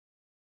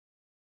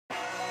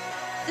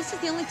This is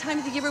the only time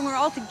of the year when we're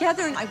all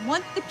together, and I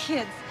want the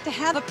kids to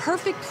have a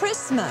perfect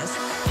Christmas.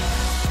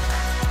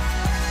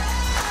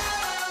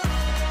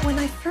 When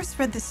I first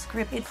read the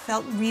script, it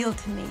felt real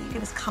to me.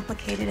 It was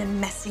complicated and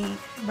messy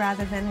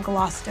rather than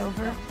glossed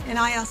over. And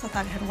I also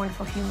thought it had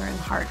wonderful humor and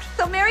heart.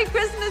 So Merry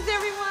Christmas,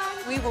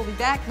 everyone. We will be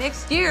back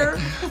next year.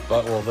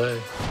 But will they?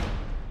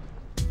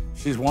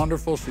 She's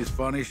wonderful, she's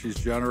funny, she's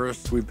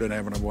generous. We've been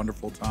having a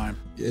wonderful time.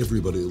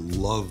 Everybody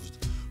loved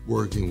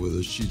working with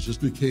her. She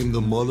just became the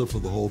mother for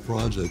the whole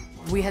project.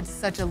 We had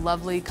such a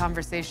lovely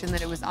conversation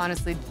that it was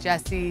honestly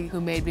Jesse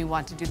who made me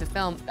want to do the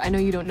film. I know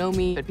you don't know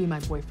me, but be my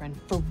boyfriend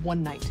for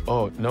one night.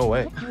 Oh, no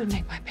way. You would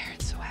make my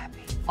parents so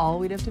happy. All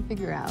we'd have to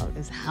figure out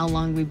is how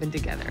long we've been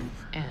together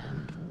and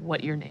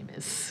what your name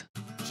is.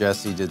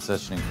 Jesse did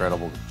such an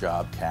incredible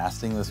job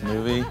casting this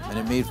movie, and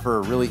it made for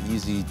a really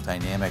easy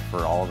dynamic for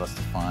all of us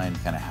to find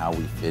kind of how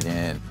we fit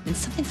in. And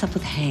something's up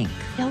with Hank.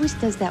 He always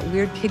does that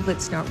weird piglet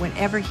snort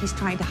whenever he's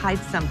trying to hide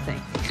something.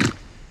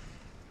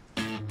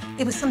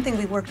 It was something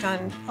we worked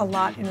on a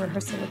lot in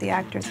rehearsal with the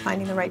actors,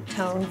 finding the right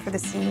tone for the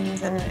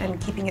scenes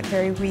and keeping it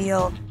very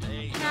real.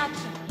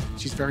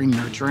 She's very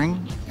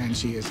nurturing, and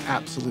she is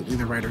absolutely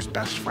the writer's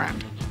best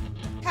friend.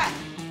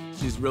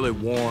 She's really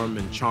warm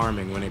and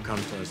charming when it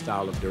comes to her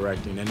style of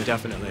directing, and it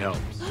definitely helps.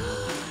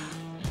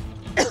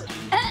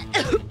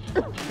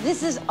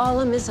 This is all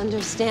a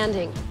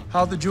misunderstanding.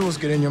 How'd the jewels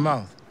get in your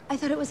mouth? I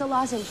thought it was a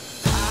lozenge.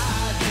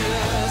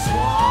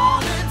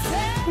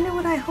 You know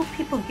what I hope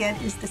people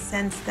get is the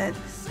sense that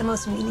the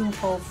most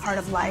meaningful part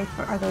of life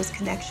are those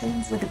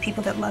connections with the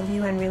people that love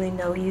you and really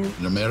know you.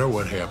 No matter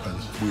what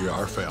happens, we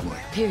are family.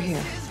 Here,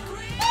 here.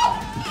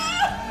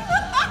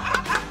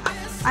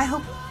 I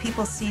hope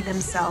people see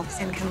themselves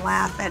and can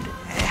laugh at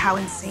how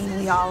insane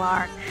we all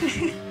are.